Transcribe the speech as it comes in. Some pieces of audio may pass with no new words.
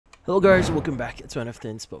Hello guys, welcome back to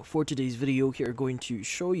NFT Inspo. For today's video, we are going to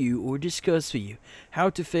show you or discuss with you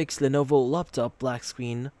how to fix Lenovo laptop black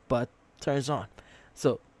screen but turns on.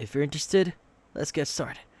 So if you're interested, let's get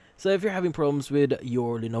started. So if you're having problems with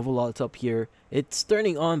your Lenovo laptop here, it's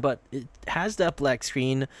turning on but it has that black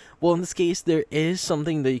screen, well in this case there is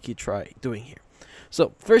something that you could try doing here.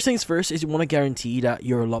 So first things first is you want to guarantee that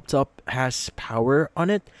your laptop has power on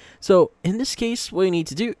it. So in this case, what you need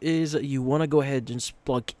to do is you want to go ahead and just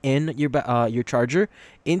plug in your charger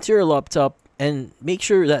into your laptop and make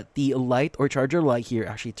sure that the light or charger light here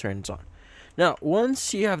actually turns on. Now,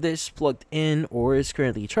 once you have this plugged in or is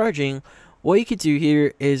currently charging, what you could do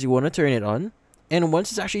here is you want to turn it on. And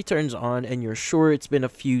once it actually turns on and you're sure it's been a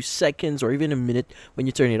few seconds or even a minute when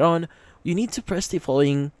you turn it on, you need to press the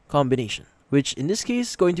following combination, which in this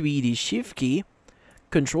case is going to be the Shift key,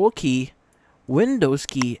 Control key, Windows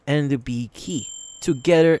key, and the B key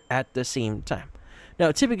together at the same time.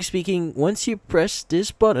 Now, typically speaking, once you press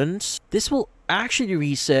these buttons, this will actually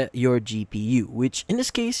reset your GPU, which in this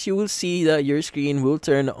case, you will see that your screen will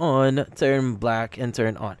turn on, turn black, and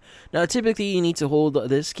turn on. Now, typically, you need to hold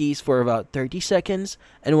these keys for about 30 seconds,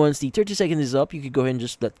 and once the 30 seconds is up, you could go ahead and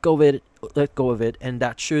just let go of it, and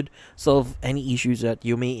that should solve any issues that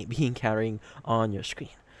you may be encountering on your screen.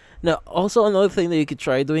 Now, also another thing that you could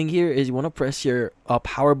try doing here is you want to press your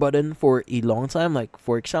power button for a long time, like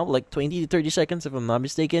for example, like 20 to 30 seconds if I'm not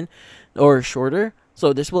mistaken, or shorter.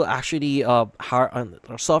 So this will actually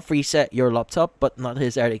soft reset your laptop, but not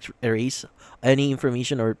necessarily erase any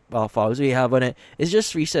information or files you have on it. It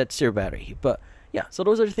just resets your battery. But yeah, so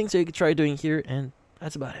those are the things that you could try doing here, and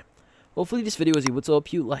that's about it. Hopefully this video was able to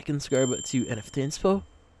help you. Like and subscribe to NFT Inspo.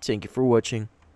 Thank you for watching.